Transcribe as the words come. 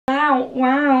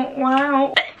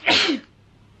wow.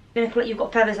 Gonna feel like you've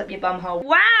got feathers up your bum hole.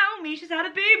 Wow, Misha's had a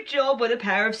boob job with a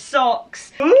pair of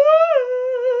socks. Ooh.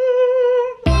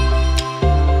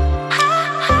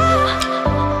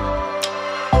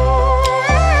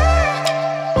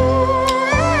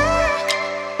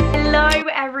 Hello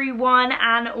everyone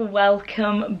and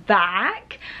welcome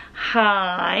back.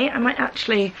 Hi, I might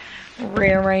actually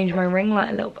rearrange my ring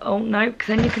light a little bit. Oh no, because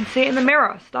then you can see it in the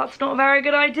mirror, so that's not a very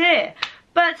good idea.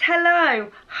 But hello,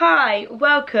 hi,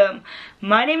 welcome.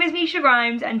 My name is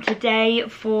MishaG and today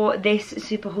for this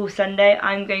Super Haul Sunday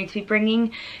I'm going to be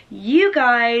bringing you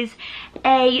guys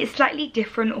a slightly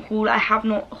different haul. I have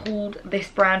not hauled this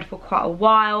brand for quite a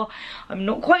while. I'm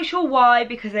not quite sure why,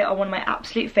 because they are one of my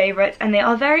absolute favourites and they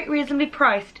are very reasonably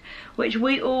priced, which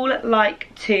we all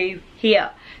like to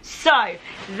hear. So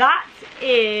that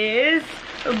is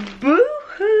BOOHOO.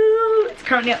 It's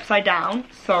currently upside down,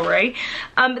 sorry.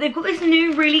 But they've got this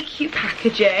new really cute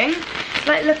packaging.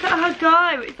 Like, look at her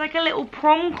go. It's like a little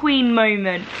prom queen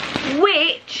moment,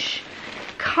 which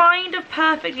kind of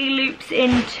perfectly loops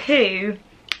into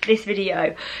this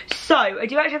video. So I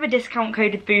do actually have a discount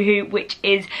code with BOOHOO, which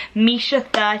is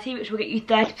Misha30, which will get you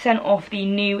 30% off the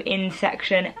new In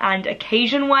section and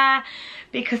occasion wear,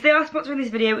 because they are sponsoring this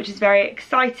video, which is very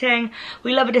exciting.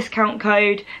 We love a discount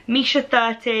code,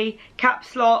 Misha30,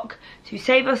 caps lock, to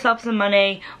save ourselves some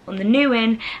money on the new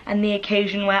In and the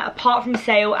occasion wear, apart from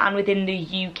sale and within the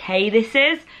UK this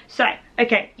is. So,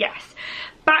 okay, yes.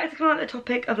 Back to kind of like the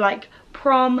topic of like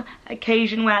prom,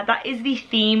 occasion wear. That is the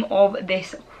theme of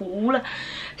this haul.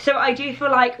 So I do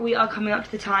feel like we are coming up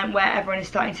to the time where everyone is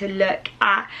starting to look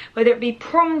at whether it be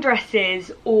prom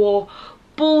dresses or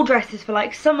ball dresses for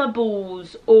like summer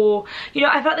balls, or you know,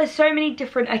 I feel like there's so many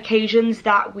different occasions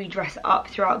that we dress up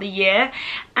throughout the year,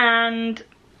 and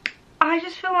I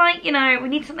just feel like, you know, we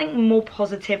need something more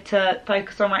positive to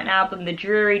focus on right now than the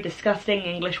dreary, disgusting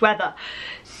English weather.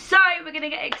 So we're gonna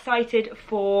get excited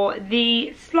for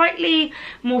the slightly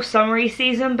more summery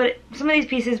season, but some of these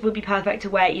pieces would be perfect to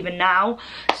wear even now.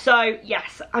 So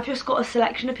yes, I've just got a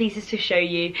selection of pieces to show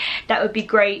you that would be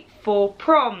great for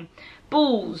prom,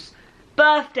 balls,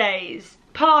 birthdays,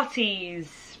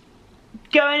 parties,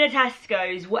 going to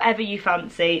Tesco's, whatever you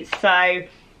fancy. So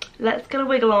let's get a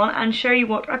wiggle on and show you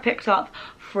what I picked up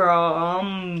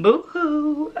from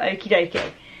BOOHOO. Okie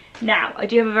dokie. Now, I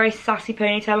do have a very sassy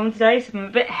ponytail on today, so I'm a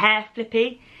bit hair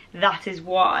flippy. That is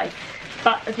why.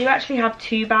 But I do actually have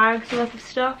 2 bags worth of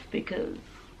stuff because,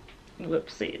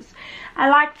 whoopsies. I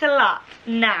like to laugh.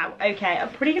 Now, okay, I'm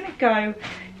probably going to go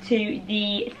to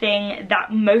the thing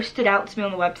that most stood out to me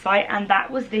on the website, and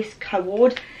that was this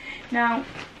cord. Now,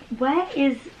 where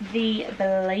is the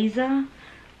blazer?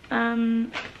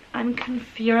 I'm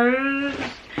confused.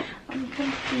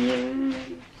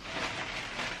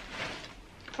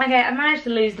 Okay, I managed to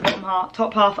lose the bottom half,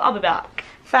 top half. I'll be back.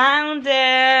 Found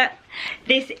it.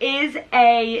 This is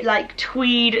a like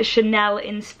tweed Chanel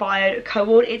inspired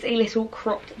cord. It's a little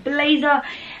cropped blazer,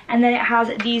 and then it has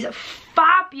these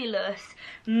fabulous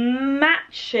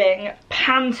matching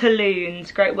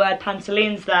pantaloons. Great word,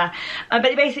 pantaloons there. But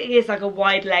it basically is like a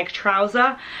wide leg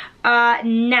trouser.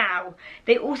 Now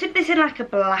they also did this in like a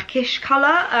blackish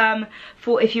colour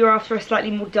for if you're after a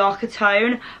slightly more darker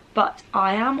tone, but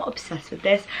I am obsessed with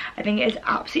this. I think it is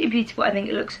absolutely beautiful. I think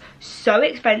it looks so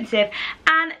expensive,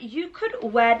 and you could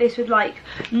wear this with like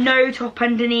no top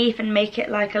underneath and make it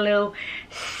like a little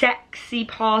sexy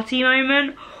party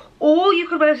moment. Or you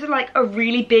could wear this with like a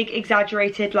really big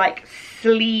exaggerated like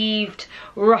sleeved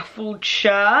ruffled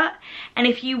shirt, and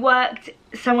if you worked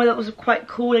somewhere that was quite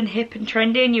cool and hip and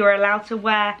trendy and you were allowed to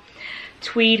wear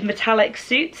tweed metallic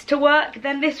suits to work,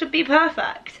 then this would be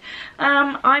perfect.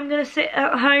 I'm gonna sit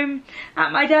at home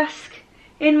at my desk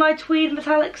in my tweed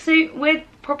metallic suit with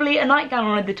probably a nightgown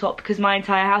on at the top because my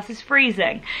entire house is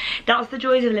freezing. That's the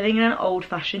joys of living in an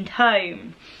old-fashioned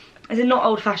home. As in not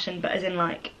old-fashioned, but as in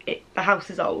like the house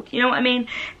is old, you know what I mean?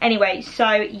 Anyway,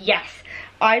 so yes,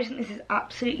 I just think this is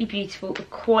absolutely beautiful. The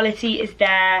quality is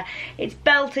there, it's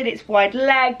belted, it's wide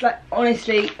legged, like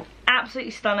honestly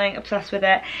absolutely stunning, obsessed with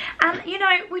it. And you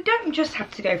know, we don't just have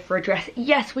to go for a dress.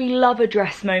 Yes, we love a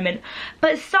dress moment,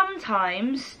 but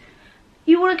sometimes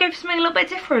you want to go for something a little bit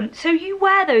different. So you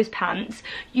wear those pants,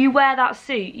 you wear that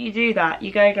suit, you do that,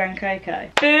 you go Glen Coco.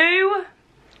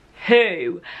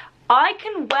 BOOHOO. I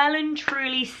can well and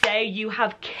truly say you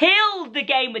have killed the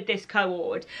game with this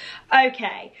cord.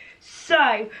 Okay,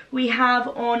 so we have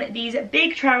on these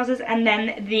big trousers and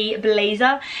then the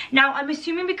blazer. Now I'm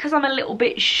assuming because I'm a little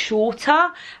bit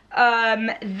shorter, or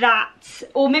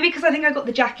maybe because I think I got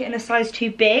the jacket in a size too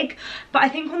big, but I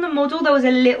think on the model there was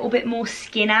a little bit more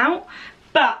skin out.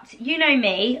 But you know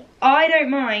me, I don't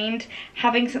mind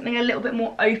having something a little bit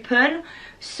more open.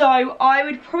 So I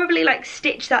would probably like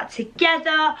stitch that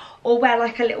together or wear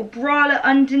like a little bralette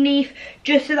underneath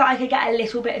just so that I could get a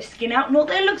little bit of skin out. Not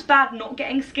that it looks bad not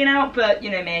getting skin out, but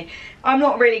you know me, I'm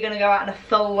not really going to go out in a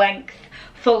full length,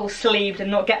 full sleeved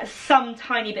and not get some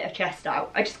tiny bit of chest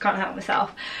out. I just can't help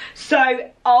myself.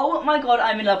 So, oh my god,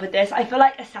 I'm in love with this. I feel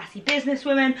like a sassy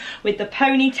businesswoman with the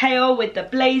ponytail, with the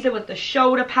blazer, with the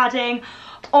shoulder padding.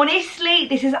 Honestly,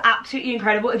 this is absolutely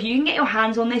incredible. If you can get your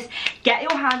hands on this, get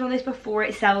your hands on this before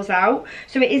it sells out.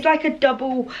 So it is like a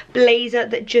double blazer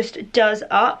that just does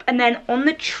up. And then on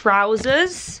the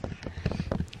trousers,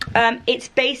 it's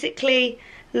basically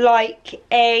like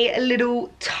a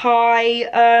little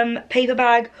tie paper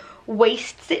bag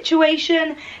waist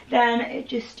situation. Then it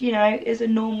just, you know, is a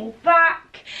normal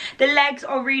back. The legs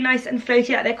are really nice and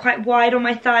floaty, like they're quite wide on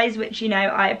my thighs, which, you know,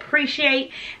 I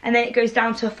appreciate. And then it goes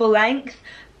down to a full length.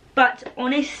 But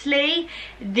honestly,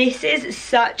 this is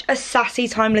such a sassy,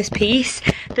 timeless piece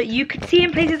that you could see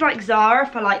in places like Zara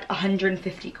for like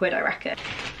 150 quid, I reckon.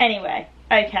 Anyway,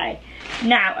 okay.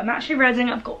 Now, I'm actually realizing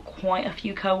I've got quite a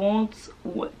few co-ords.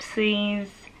 Whoopsies.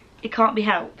 It can't be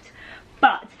helped.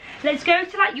 But let's go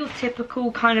to like your typical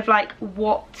kind of like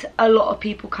what a lot of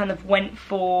people kind of went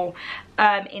for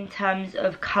in terms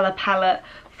of colour palette.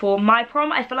 For my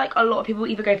prom, I feel like a lot of people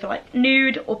either go for like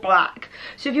nude or black.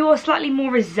 So if you're slightly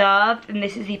more reserved, then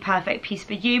this is the perfect piece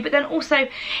for you. But then also,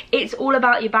 it's all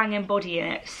about your banging body in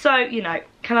it. So, you know,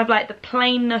 kind of like the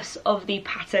plainness of the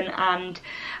pattern and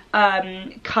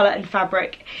colour and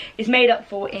fabric is made up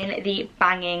for in the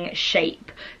banging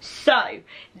shape. So,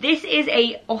 this is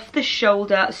a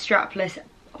off-the-shoulder strapless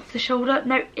the shoulder,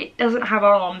 no, it doesn't have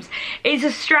arms. It's a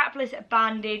strapless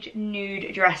bandage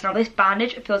nude dress. Now this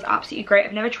bandage feels absolutely great.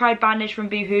 I've never tried bandage from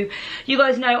Boohoo. You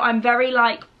guys know I'm very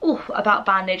like about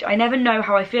bandage. I never know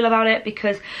how I feel about it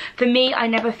because for me I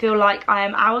never feel like I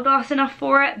am hourglass enough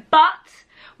for it, but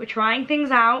we're trying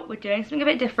things out, we're doing something a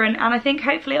bit different, and I think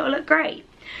hopefully it will look great.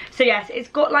 So yes, it's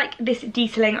got like this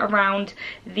detailing around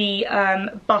the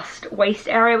bust waist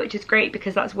area, which is great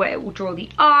because that's where it will draw the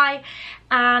eye.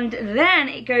 And then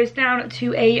it goes down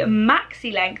to a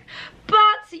maxi length.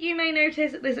 But you may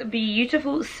notice this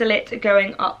beautiful slit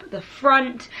going up the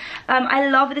front. I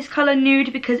love this colour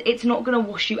nude because it's not going to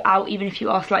wash you out even if you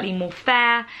are slightly more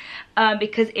fair.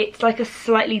 Because it's like a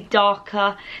slightly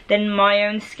darker than my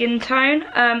own skin tone.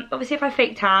 Obviously if I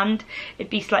fake tanned, it'd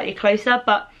be slightly closer,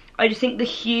 but I just think the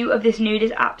hue of this nude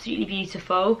is absolutely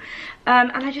beautiful.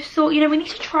 And I just thought, you know, we need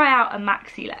to try out a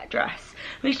maxi let dress.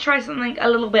 We need to try something a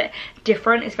little bit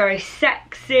different. It's very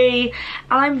sexy.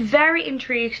 And I'm very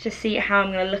intrigued to see how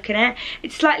I'm going to look in it.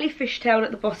 It's slightly fishtailed at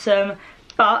the bottom,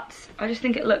 but I just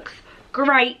think it looks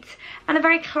great. And a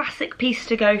very classic piece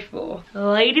to go for.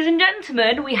 Ladies and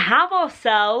gentlemen, we have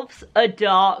ourselves a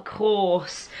dark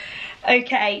horse.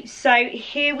 Okay, so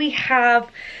here we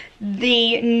have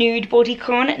the nude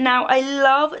bodycon. Now I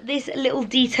love this little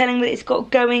detailing that it's got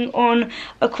going on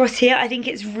across here. I think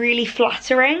it's really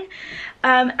flattering.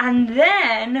 And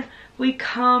then we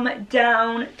come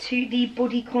down to the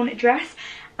bodycon dress,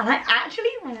 and I actually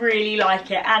really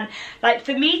like it. And like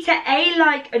for me to A,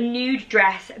 like a nude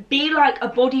dress, B, like a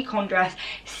bodycon dress,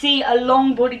 C, a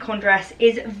long bodycon dress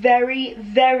is very,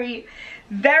 very,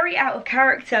 very out of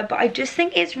character, but I just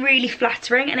think it's really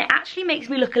flattering, and it actually makes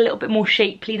me look a little bit more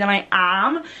shapely than I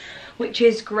am, which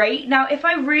is great. Now if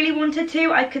I really wanted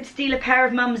to, I could steal a pair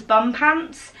of mum's bum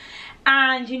pants,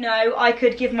 and you know, I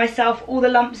could give myself all the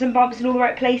lumps and bumps in all the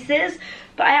right places,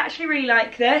 but I actually really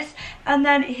like this. And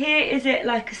then here is it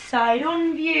like a side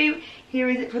on view, here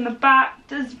is it from the back.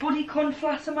 Does bodycon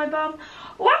flatter my bum?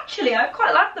 Oh, actually I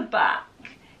quite like the back.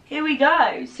 Here we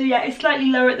go. So yeah, it's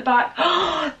slightly lower at the back.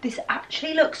 Oh, this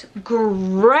actually looks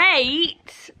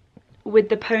great with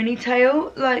the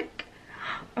ponytail. Like,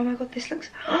 oh my god, this looks,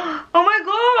 oh my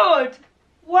god.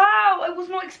 Wow, I was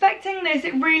not expecting this.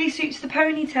 It really suits the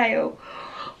ponytail.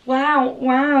 Wow,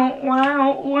 wow,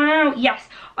 wow, wow. Yes,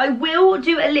 I will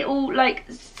do a little like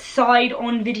side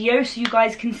on video so you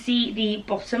guys can see the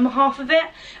bottom half of it.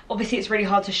 Obviously it's really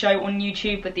hard to show on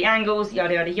YouTube with the angles,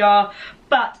 yada yada yada,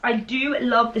 but I do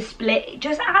love the split. It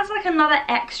just adds like another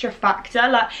extra factor.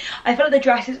 Like I feel like the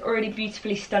dress is already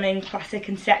beautifully stunning, classic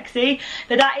and sexy,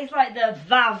 but that is like the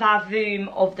va-va-voom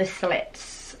of the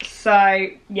slits. So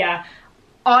yeah,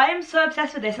 I am so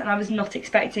obsessed with this and I was not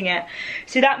expecting it.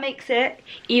 So that makes it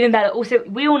even better. Also,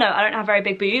 we all know I don't have very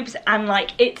big boobs, and like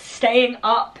it's staying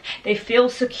up. They feel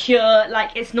secure.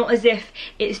 Like it's not as if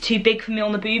it's too big for me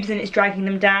on the boobs and it's dragging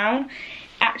them down. It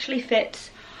actually fits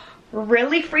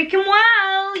really freaking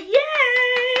well.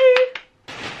 Yay!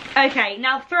 Okay,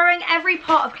 now throwing every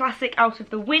part of classic out of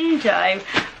the window,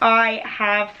 I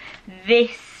have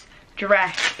this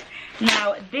dress.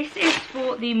 Now, this is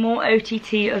for the more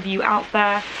OTT of you out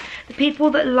there, the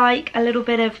people that like a little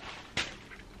bit of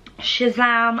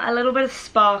Shazam, a little bit of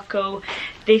sparkle.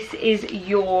 This is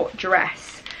your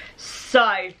dress. So,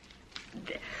 I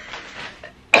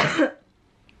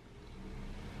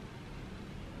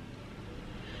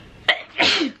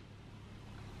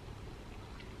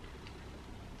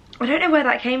don't know where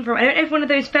that came from. I don't know if one of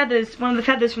the feathers from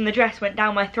the dress went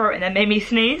down my throat and then made me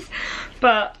sneeze,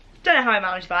 but don't know how I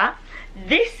managed that.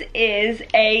 This is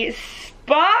a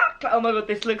oh my god,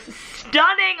 this looks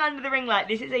stunning under the ring light.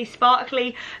 This is a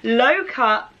sparkly, low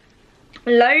cut,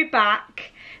 low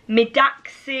back,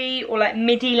 midaxi or like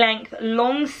midi length,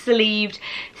 long sleeved,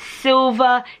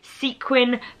 silver,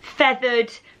 sequin,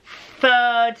 feathered,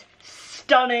 furred,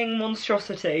 stunning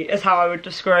monstrosity is how I would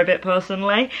describe it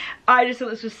personally. I just thought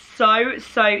this was so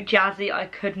jazzy. I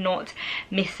could not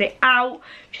miss it out,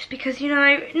 just because, you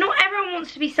know, not everyone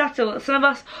wants to be subtle. Some of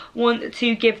us want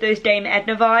to give those Dame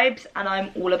Edna vibes, and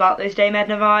I'm all about those Dame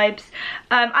Edna vibes.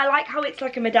 I like how it's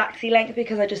like a midaxi length,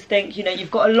 because I just think, you know,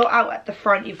 you've got a lot out at the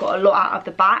front, you've got a lot out of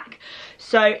the back,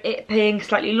 so it being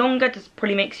slightly longer just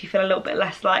probably makes you feel a little bit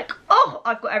less like, oh,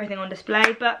 I've got everything on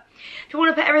display. But if you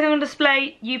want to put everything on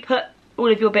display, you put all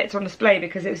of your bits on display,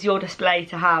 because it's your display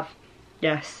to have.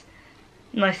 Yes.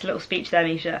 Nice little speech there,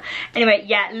 Misha. Anyway,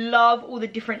 yeah, love all the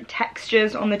different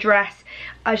textures on the dress.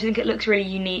 I just think it looks really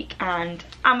unique, and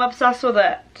I'm obsessed with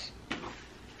it.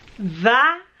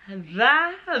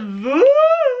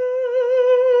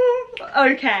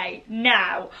 Okay,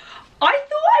 now, I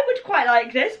thought I would quite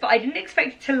like this, but I didn't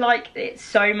expect to like it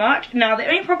so much. Now, the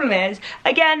only problem is,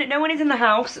 again, no one is in the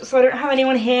house, so I don't have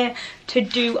anyone here to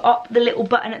do up the little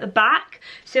button at the back.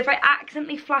 So if I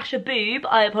accidentally flash a boob,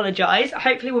 I apologise.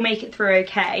 Hopefully we'll make it through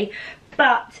okay.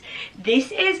 But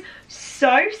this is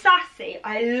so sassy.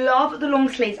 I love the long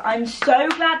sleeves. I'm so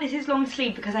glad this is long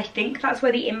sleeve, because I think that's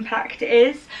where the impact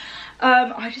is.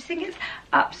 I just think it's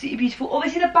absolutely beautiful.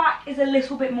 Obviously the back is a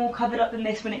little bit more covered up than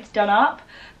this when it's done up,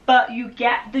 but you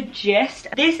get the gist.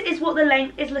 This is what the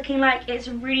length is looking like. It's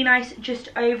really nice, just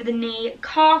over the knee,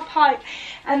 calf height,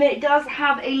 and it does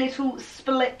have a little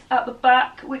split at the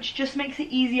back, which just makes it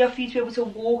easier for you to be able to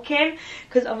walk in,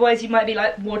 because otherwise you might be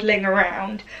like waddling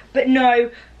around. But no,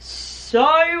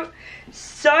 so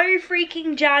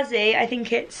freaking jazzy. I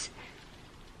think it's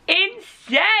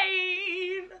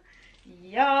insane.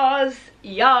 Yes,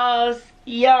 yes,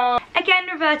 yeah. Again,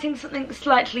 reverting to something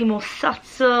slightly more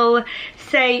subtle.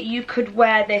 Say you could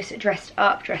wear this dressed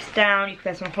up, dressed down. You could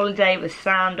wear this on holiday with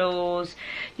sandals.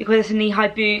 You could wear this in knee-high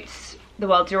boots. The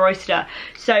world's your oyster.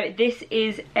 So this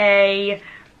is a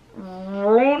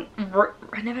I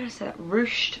never said that.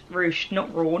 Ruched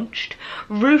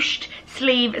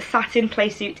sleeve satin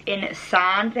playsuit in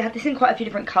sand. They have this in quite a few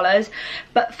different colours,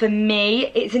 but for me,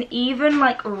 it's an even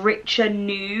like richer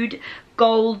nude,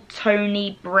 gold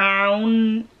tony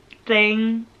brown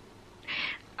thing.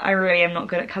 I really am not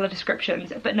good at colour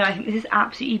descriptions, but no, I think this is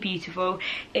absolutely beautiful.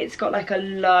 It's got like a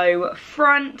low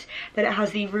front, then it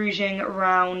has the rouging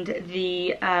around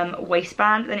the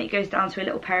waistband, then it goes down to a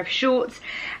little pair of shorts,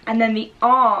 and then the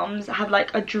arms have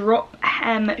like a drop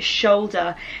hem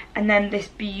shoulder, and then this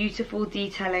beautiful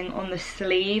detailing on the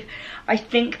sleeve. I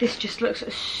think this just looks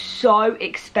so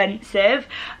expensive,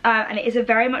 and it is a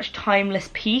very much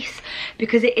timeless piece,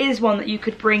 because it is one that you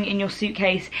could bring in your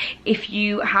suitcase if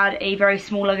you had a very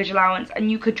small luggage allowance,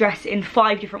 and you could dress in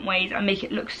 5 different ways and make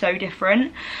it look so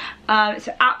different.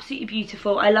 So absolutely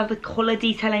beautiful. I love the collar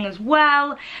detailing as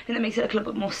well. I think that makes it look a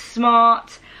little bit more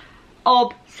smart.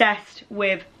 Obsessed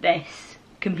with this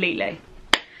completely.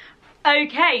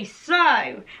 Okay,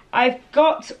 so I've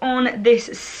got on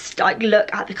this, like,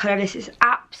 look at the colour. This is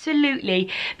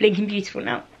absolutely blinking beautiful.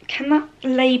 Now, can that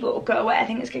label go away? I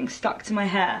think it's getting stuck to my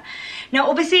hair. Now,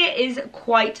 obviously it is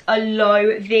quite a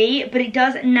low V, but it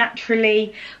does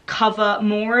naturally cover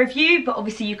more of you, but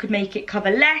obviously you could make it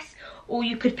cover less, or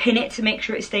you could pin it to make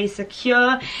sure it stays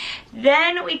secure.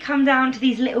 Then we come down to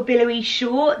these little billowy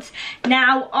shorts.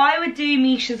 Now, I would do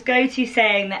Misha's go-to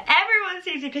saying that everyone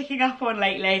seems to be picking up on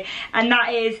lately, and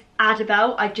that is add a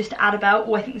belt. I just add a belt,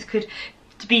 or I think this could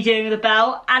be doing with a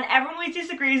belt, and everyone always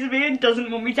disagrees with me and doesn't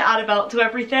want me to add a belt to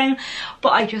everything, but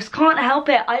I just can't help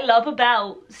it. I love a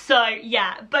belt. So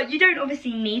yeah, but you don't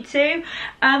obviously need to.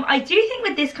 I do think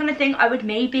with this kind of thing I would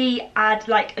maybe add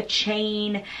like a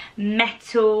chain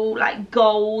metal, like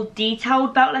gold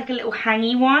detailed belt, like a little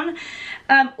hangy one.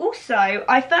 Also,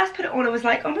 I first put it on, I was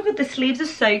like, oh my god, the sleeves are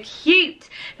so cute.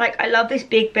 Like, I love this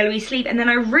big billowy sleeve, and then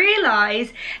I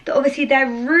realised that obviously they're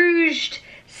rouged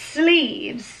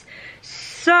sleeves,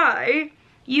 So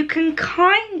you can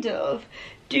kind of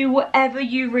do whatever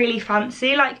you really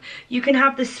fancy. Like, you can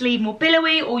have the sleeve more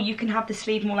billowy, or you can have the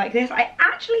sleeve more like this. I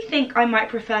actually think I might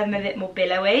prefer them a bit more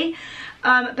billowy,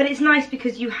 but it's nice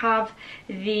because you have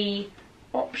the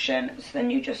option. So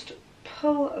then you just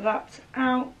pull that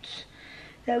out.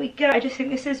 There we go. I just think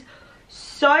this is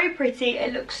so pretty.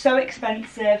 It looks so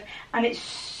expensive, and it's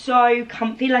so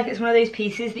comfy. Like, it's one of those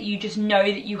pieces that you just know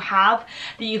that you have,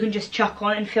 that you can just chuck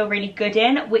on and feel really good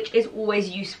in, which is always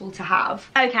useful to have.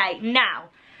 Okay, now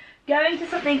going to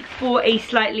something for a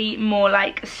slightly more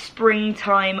like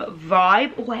springtime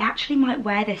vibe. Oh, I actually might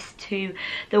wear this to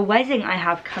the wedding I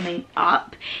have coming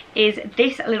up. Is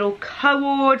this little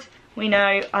co-ord. We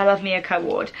know I love me a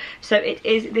co-ord. So it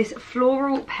is this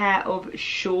floral pair of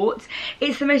shorts.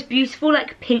 It's the most beautiful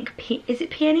like pink, is it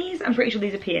peonies? I'm pretty sure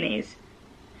these are peonies.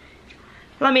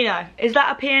 Let me know. Is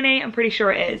that a peony? I'm pretty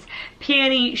sure it is.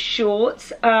 Peony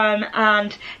shorts,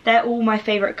 and they're all my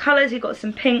favourite colours. You've got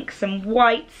some pink, some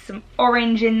white, some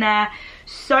orange in there.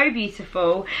 So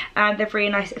beautiful. And they're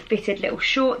really nice fitted little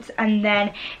shorts, and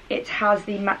then it has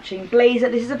the matching blazer.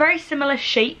 This is a very similar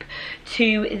shape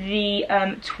to the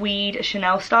tweed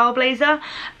Chanel style blazer.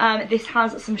 This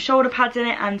has some shoulder pads in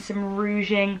it and some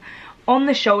rouging on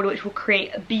the shoulder, which will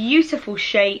create a beautiful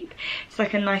shape. It's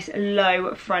like a nice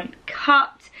low front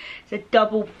cut. It's a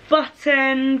double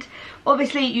buttoned.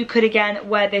 Obviously you could again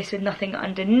wear this with nothing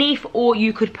underneath, or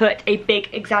you could put a big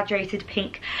exaggerated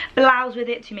pink blouse with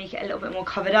it to make it a little bit more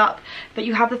covered up, but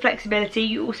you have the flexibility.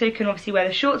 You also can obviously wear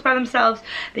the shorts by themselves,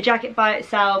 the jacket by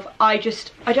itself. I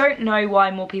don't know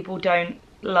why more people don't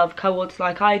love co-ords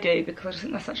like I do, because I just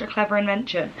think that's such a clever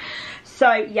invention.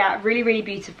 So yeah, really, really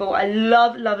beautiful. I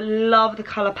love, love, love the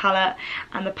colour palette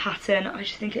and the pattern. I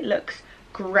just think it looks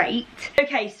great.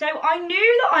 Okay, so I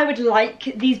knew that I would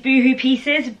like these Boohoo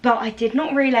pieces, but I did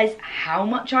not realise how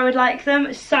much I would like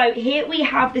them. So here we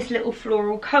have this little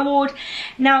floral co-ord.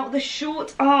 Now the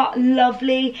shorts are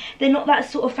lovely. They're not that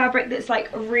sort of fabric that's like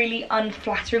really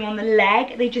unflattering on the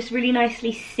leg. They just really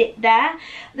nicely sit there.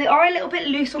 They are a little bit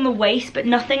loose on the waist, but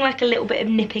nothing like a little bit of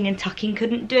nipping and tucking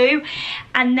couldn't do.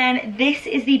 And then this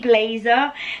is the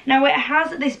blazer. Now it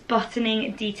has this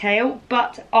buttoning detail,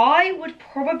 but I would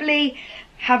probably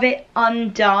have it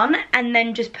undone and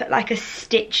then just put like a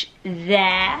stitch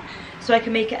there so I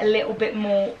can make it a little bit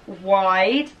more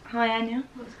wide. Hi Anya.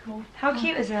 That's cool. How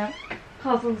cute is it?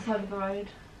 Car's on the side of the road.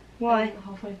 Why?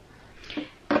 Halfway.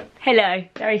 Hello,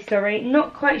 very sorry.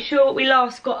 Not quite sure what we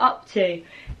last got up to,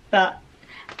 but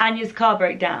Anya's car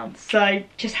broke down, so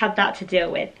just had that to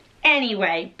deal with.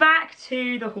 Anyway, back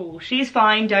to the haul. She's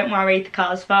fine, don't worry, the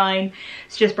car's fine.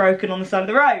 It's just broken on the side of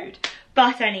the road.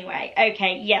 But anyway,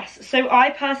 okay, yes. So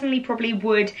I personally probably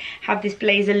would have this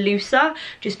blazer looser,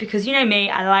 just because, you know me,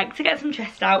 I like to get some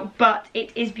chest out, but it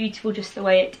is beautiful just the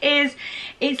way it is.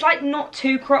 It's like not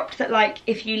too cropped that like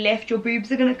if you lift your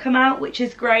boobs are gonna come out, which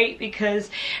is great, because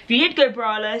if you did go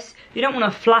braless, you don't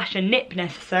want to flash a nip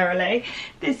necessarily.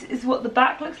 This is what the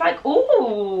back looks like.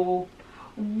 Ooh,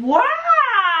 wow!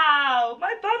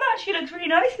 My bum actually looks really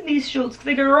nice in these shorts because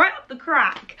they go right up the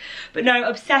crack. But no,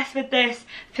 obsessed with this.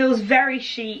 Feels very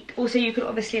chic. Also, you could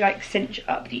obviously like cinch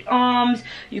up the arms.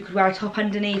 You could wear a top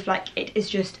underneath. Like, it is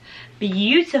just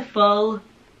beautiful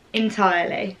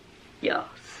entirely. Yes.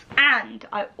 And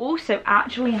I also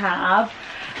actually have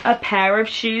a pair of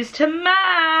shoes to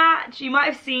match. You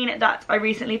might have seen that I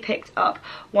recently picked up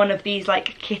one of these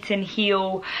like kitten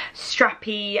heel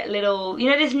strappy little, you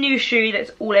know, this new shoe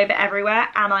that's all over everywhere,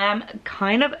 and I am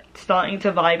kind of starting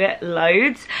to vibe it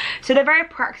loads. So they're very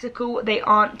practical, they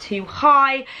aren't too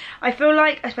high. I feel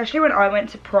like, especially when I went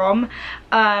to prom,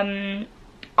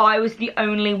 I was the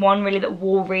only one really that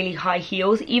wore really high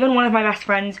heels. Even one of my best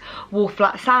friends wore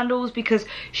flat sandals because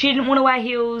she didn't want to wear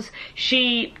heels.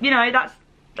 She, you know, that's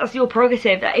your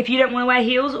prerogative. If you don't want to wear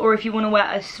heels, or if you want to wear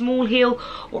a small heel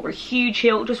or a huge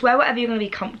heel, just wear whatever you're going to be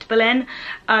comfortable in,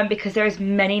 because there's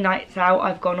many nights out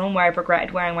I've gone on where I've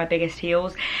regretted wearing my biggest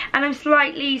heels, and I'm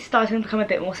slightly starting to become a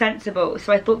bit more sensible.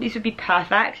 So I thought these would be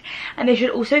perfect, and they should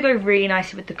also go really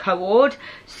nicely with the co-ord.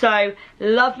 So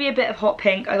love me a bit of hot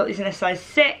pink. I got these in a size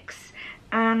 6,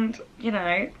 and you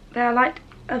know, they're like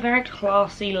a very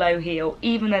classy low heel,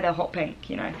 even though they're hot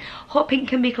pink. You know, hot pink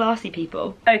can be classy,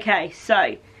 people. Okay,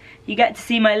 so you get to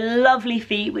see my lovely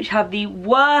feet, which have the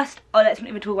worst, oh, let's not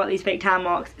even talk about these fake tan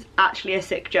marks, it's actually a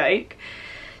sick joke.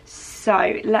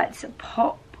 So let's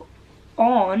pop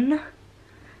on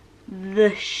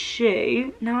the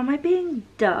shoe. Now, am I being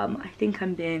dumb? I think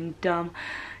I'm being dumb.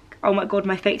 Oh my god,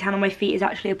 my fake tan on my feet is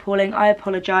actually appalling. I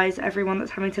apologise, everyone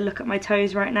that's having to look at my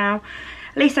toes right now.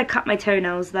 At least I cut my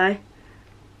toenails though.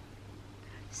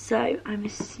 So I'm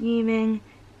assuming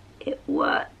it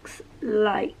works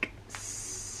like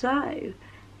so.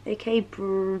 Okay,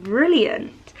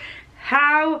 brilliant.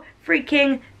 How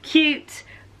freaking cute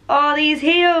are these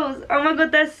heels? Oh my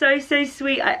god, they're so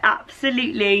sweet. I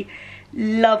absolutely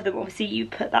love them. Obviously you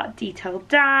put that detail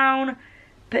down,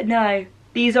 but no,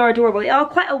 these are adorable. They are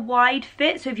quite a wide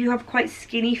fit, so if you have quite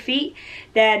skinny feet,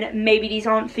 then maybe these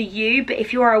aren't for you, but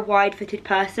if you are a wide footed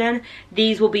person,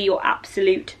 these will be your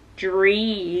absolute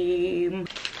dream.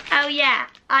 Oh yeah,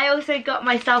 I also got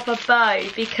myself a bow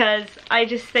because I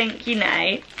just think, you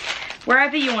know,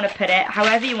 wherever you want to put it,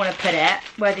 however you want to put it,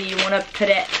 whether you want to put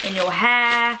it in your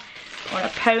hair, on a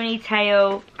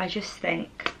ponytail, I just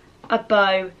think a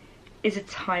bow is a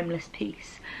timeless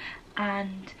piece.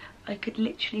 And I could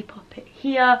literally pop it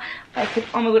here. I could,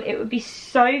 oh my god, it would be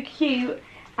so cute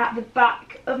at the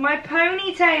back of my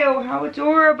ponytail. How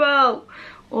adorable.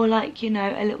 Or like, you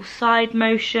know, a little side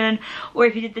motion. Or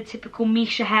if you did the typical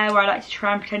Misha hair where I like to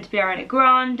try and pretend to be Ariana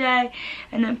Grande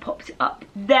and then pops it up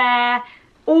there.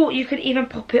 Or you could even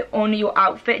pop it on your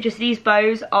outfit. Just these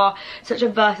bows are such a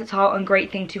versatile and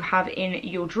great thing to have in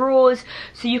your drawers.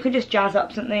 So you can just jazz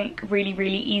up something really,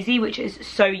 really easy, which is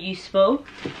so useful.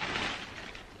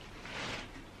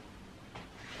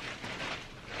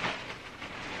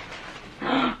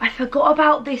 I forgot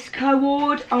about this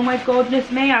cord. Oh my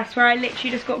goodness me, I swear I literally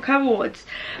just got cords.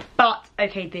 But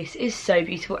okay, this is so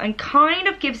beautiful and kind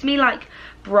of gives me like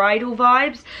bridal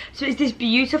vibes. So it's this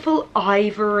beautiful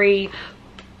ivory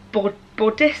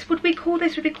bodice. Would we call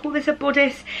this a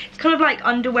bodice? It's kind of like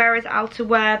underwear as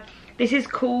outerwear. This is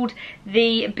called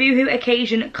the Boohoo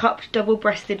Occasion Cupped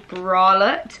Double-Breasted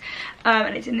Bralette.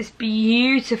 And it's in this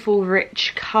beautiful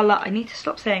rich colour. I need to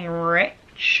stop saying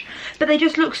rich. But they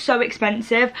just look so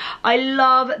expensive. I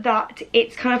love that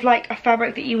it's kind of like a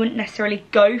fabric that you wouldn't necessarily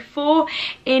go for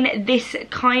in this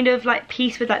kind of like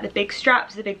piece with like the big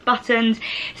straps, the big buttons.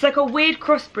 It's like a weird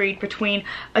crossbreed between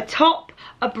a top,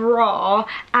 a bra,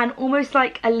 and almost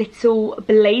like a little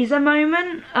blazer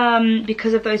moment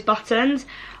because of those buttons.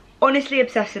 Honestly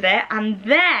obsessed with it. And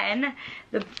then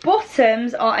the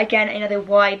bottoms are again another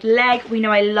wide leg. We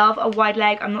know I love a wide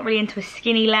leg. I'm not really into a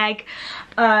skinny leg.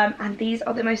 And these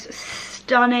are the most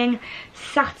stunning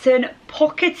satin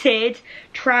pocketed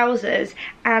trousers,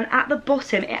 and at the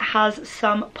bottom it has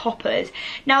some poppers.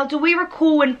 Now, do we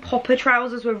recall when popper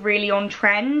trousers were really on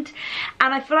trend?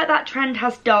 And I feel like that trend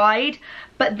has died,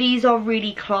 but these are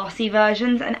really classy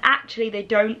versions, and actually they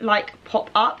don't like pop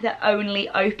up, they're only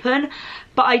open.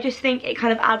 But I just think it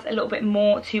kind of adds a little bit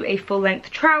more to a full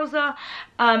length trouser,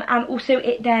 and also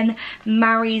it then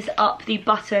marries up the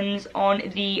buttons on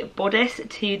the bodice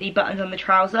to the buttons on the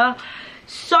trouser.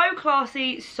 So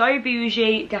classy, so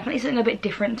bougie, definitely something a bit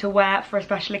different to wear for a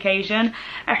special occasion.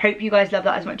 I hope you guys love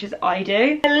that as much as I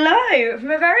do. Hello,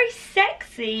 from a very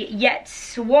sexy yet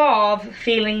suave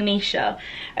feeling Misha.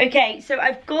 Okay, so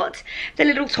I've got the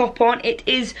little top on. It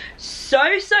is so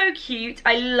cute.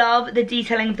 I love the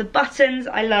detailing of the buttons.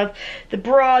 I love the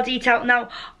bra detail. Now,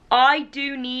 I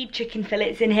do need chicken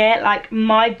fillets in here. Like,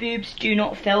 my boobs do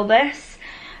not fill this,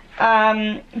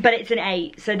 but it's an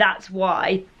 8, so that's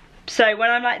why. So when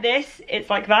I'm like this, it's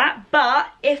like that. But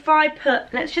if I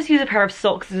put, let's just use a pair of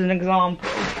socks as an example.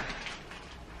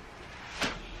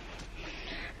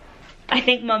 I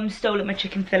think Mum's stolen my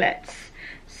chicken fillets.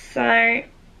 So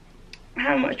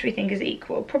how much do we think is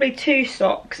equal? Probably 2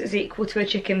 socks is equal to a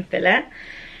chicken fillet.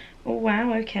 Oh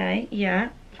wow, okay, yeah.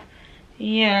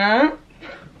 Yeah.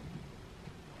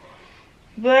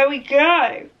 There we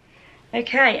go.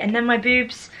 Okay, and then my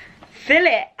boobs fill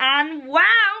it, and wow,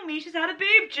 Misha's had a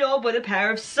boob job with a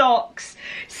pair of socks.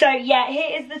 So yeah,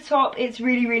 here is the top. It's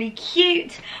really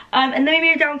cute. And then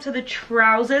we move down to the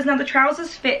trousers. Now the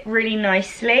trousers fit really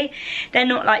nicely. They're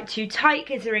not like too tight,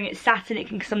 considering it's satin, it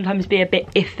can sometimes be a bit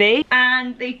iffy.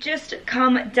 And they just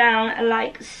come down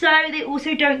like so. They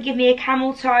also don't give me a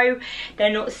camel toe.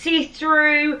 They're not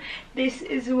see-through. This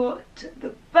is what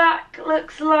the back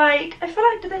looks like. I feel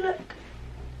like, do they look?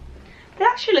 They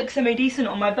actually look semi-decent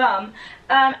on my bum.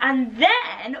 And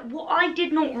then, what I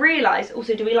did not realise,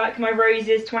 also, do we like my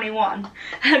roses 21?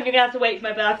 You're going to have to wait for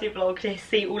my birthday vlog to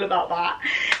see all about that.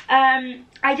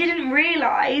 I didn't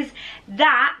realise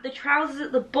that the trousers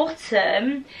at the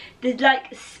bottom, the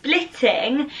like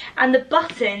splitting, and the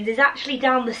buttons is actually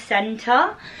down the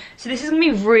centre. So this is going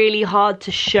to be really hard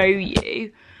to show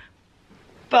you.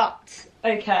 But,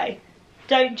 okay,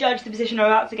 don't judge the position I'm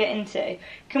about to get into.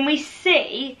 Can we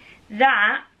see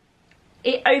that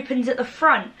it opens at the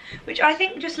front, which I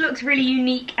think just looks really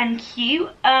unique and cute.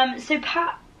 So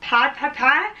pop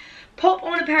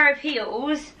on a pair of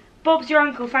heels, Bob's your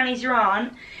uncle, Fanny's your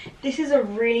aunt. this is a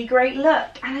really great look,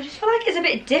 and I just feel like it's a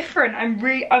bit different.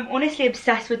 I'm honestly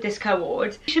obsessed with this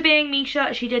co-ord. Misha being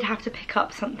Misha, she did have to pick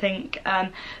up something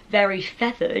very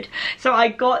feathered, so I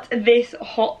got this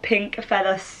hot pink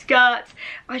feather skirt.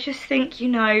 I just think, you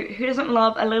know, who doesn't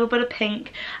love a little bit of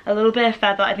pink, a little bit of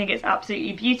feather? I think it's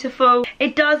absolutely beautiful.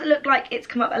 It does look like it's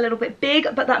come up a little bit big,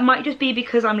 but that might just be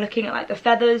because I'm looking at like the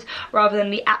feathers rather than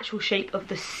the actual shape of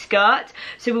the skirt,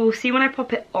 so we will see when I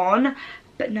pop it on.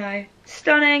 But no,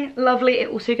 stunning, lovely. It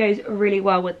also goes really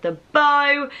well with the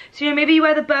bow. So, you know, maybe you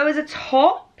wear the bow as a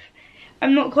top.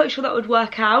 I'm not quite sure that would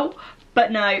work out.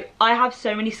 But no, I have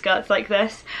so many skirts like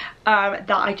this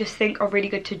that I just think are really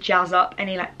good to jazz up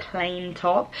any like plain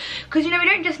top. Because, you know, we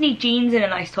don't just need jeans in a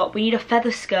nice top. We need a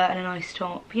feather skirt and a nice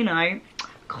top, you know.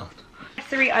 God.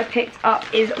 Accessory I picked up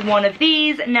is one of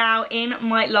these. Now, in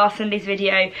my last Sunday's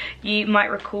video, you might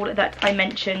recall that I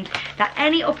mentioned that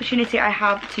any opportunity I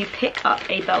have to pick up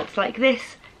a belt like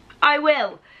this, I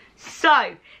will.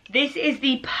 So this is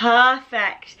the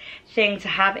perfect thing to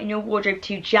have in your wardrobe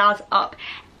to jazz up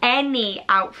any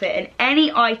outfit and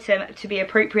any item to be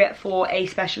appropriate for a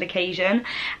special occasion.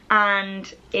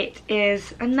 And it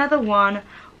is another one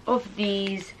of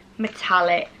these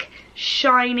metallic,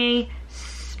 shiny,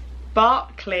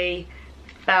 sparkly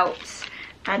belts.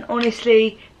 And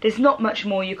honestly, there's not much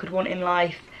more you could want in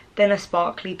life than a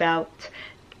sparkly belt.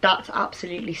 That's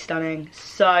absolutely stunning.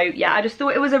 So yeah, I just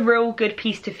thought it was a real good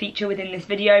piece to feature within this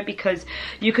video, because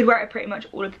you could wear it pretty much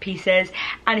all of the pieces,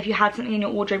 and if you had something in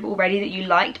your wardrobe already that you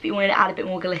liked but you wanted to add a bit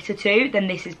more glitter to, then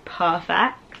this is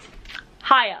perfect.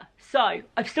 Hiya. So,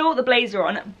 I've still got the blazer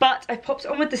on, but I've popped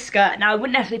it on with the skirt. Now, I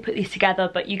wouldn't necessarily put these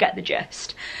together, but you get the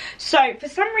gist. So, for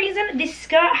some reason, this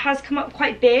skirt has come up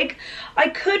quite big. I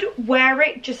could wear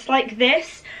it just like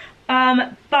this,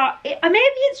 but maybe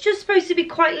it's just supposed to be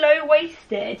quite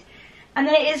low-waisted. And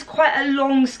then it is quite a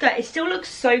long skirt. It still looks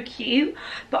so cute,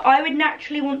 but I would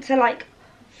naturally want to, like,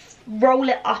 roll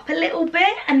it up a little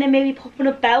bit and then maybe pop on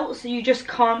a belt so you just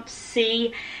can't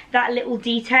see that little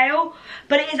detail.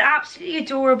 But it is absolutely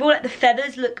adorable. Like, the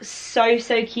feathers look so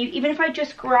cute. Even if I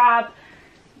just grab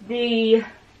the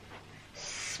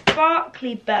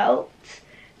sparkly belt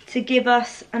to give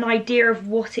us an idea of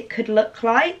what it could look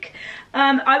like,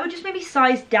 I would just maybe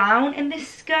size down in this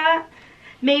skirt.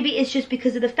 Maybe it's just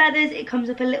because of the feathers it comes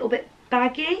up a little bit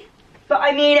baggy. But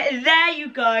I mean, there you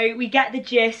go, we get the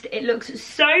gist. It looks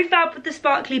so fab with the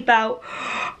sparkly belt.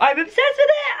 I'm obsessed with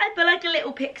it. I feel like a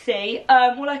little pixie,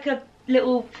 or like a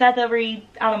little feathery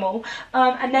animal.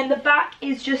 And then the back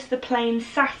is just the plain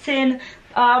satin,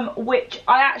 which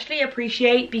I actually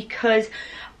appreciate, because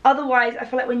otherwise I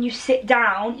feel like when you sit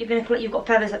down, you're gonna feel like you've got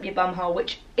feathers up your bum hole,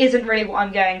 which isn't really what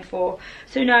I'm going for.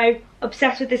 So no,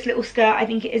 obsessed with this little skirt. I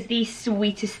think it is the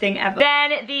sweetest thing ever.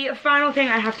 Then the final thing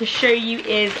I have to show you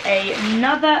is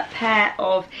another pair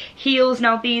of heels.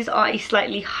 Now, these are a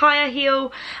slightly higher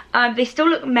heel. They still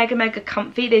look mega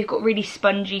comfy. They've got really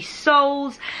spongy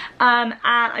soles, and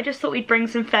I just thought we'd bring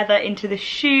some feather into the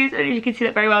shoes. I don't know if you can see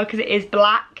that very well because it is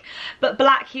black, but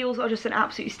black heels are just an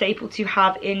absolute staple to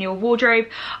have in your wardrobe.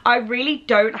 I really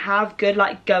don't have good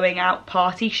like going out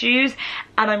party shoes,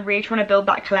 and I'm really trying to build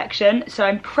that collection, so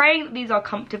I'm praying that these are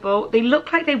comfortable. They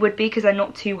look like they would be because they're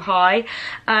not too high,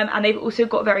 and they've also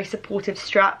got very supportive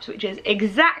straps, which is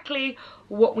exactly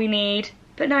what we need.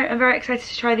 But no, I'm very excited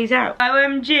to try these out.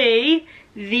 OMG,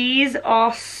 these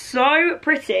are so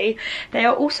pretty. They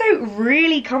are also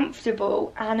really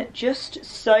comfortable and just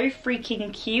so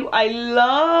freaking cute. I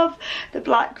love the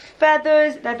black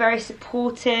feathers. They're very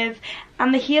supportive,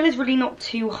 and the heel is really not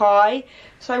too high.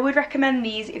 So I would recommend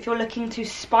these if you're looking to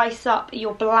spice up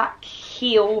your black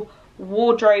heel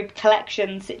wardrobe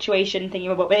collection situation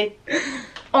thingy-mabobby.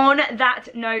 On that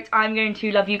note, I'm going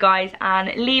to love you guys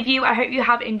and leave you. I hope you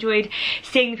have enjoyed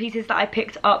seeing the pieces that I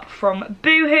picked up from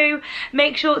Boohoo.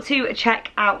 Make sure to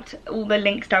check out all the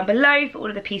links down below for all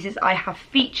of the pieces I have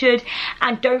featured.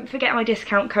 And don't forget my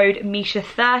discount code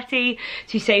MishaG30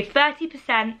 to save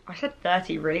 30%. I said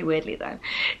 30 really weirdly though.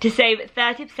 To save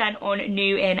 30% on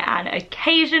new in and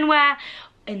occasion wear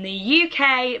in the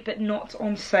UK, but not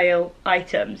on sale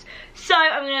items. So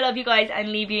I'm gonna love you guys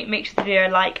and leave you. Make sure to video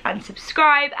a like and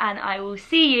subscribe, and I will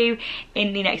see you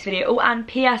in the next video. Oh, and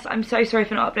PS, I'm so sorry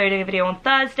for not uploading a video on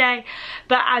Thursday,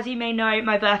 but as you may know,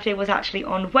 my birthday was actually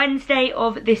on Wednesday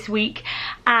of this week,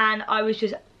 and I was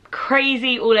just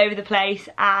crazy all over the place.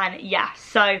 And yeah,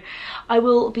 so I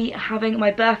will be having my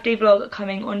birthday vlog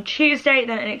coming on Tuesday,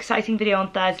 then an exciting video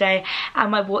on Thursday,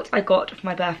 and my what I got for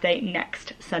my birthday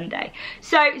next Sunday.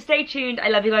 So stay tuned. I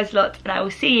love you guys a lot, and I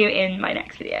will see you in my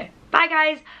next video. Bye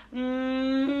guys.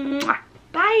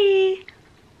 Bye.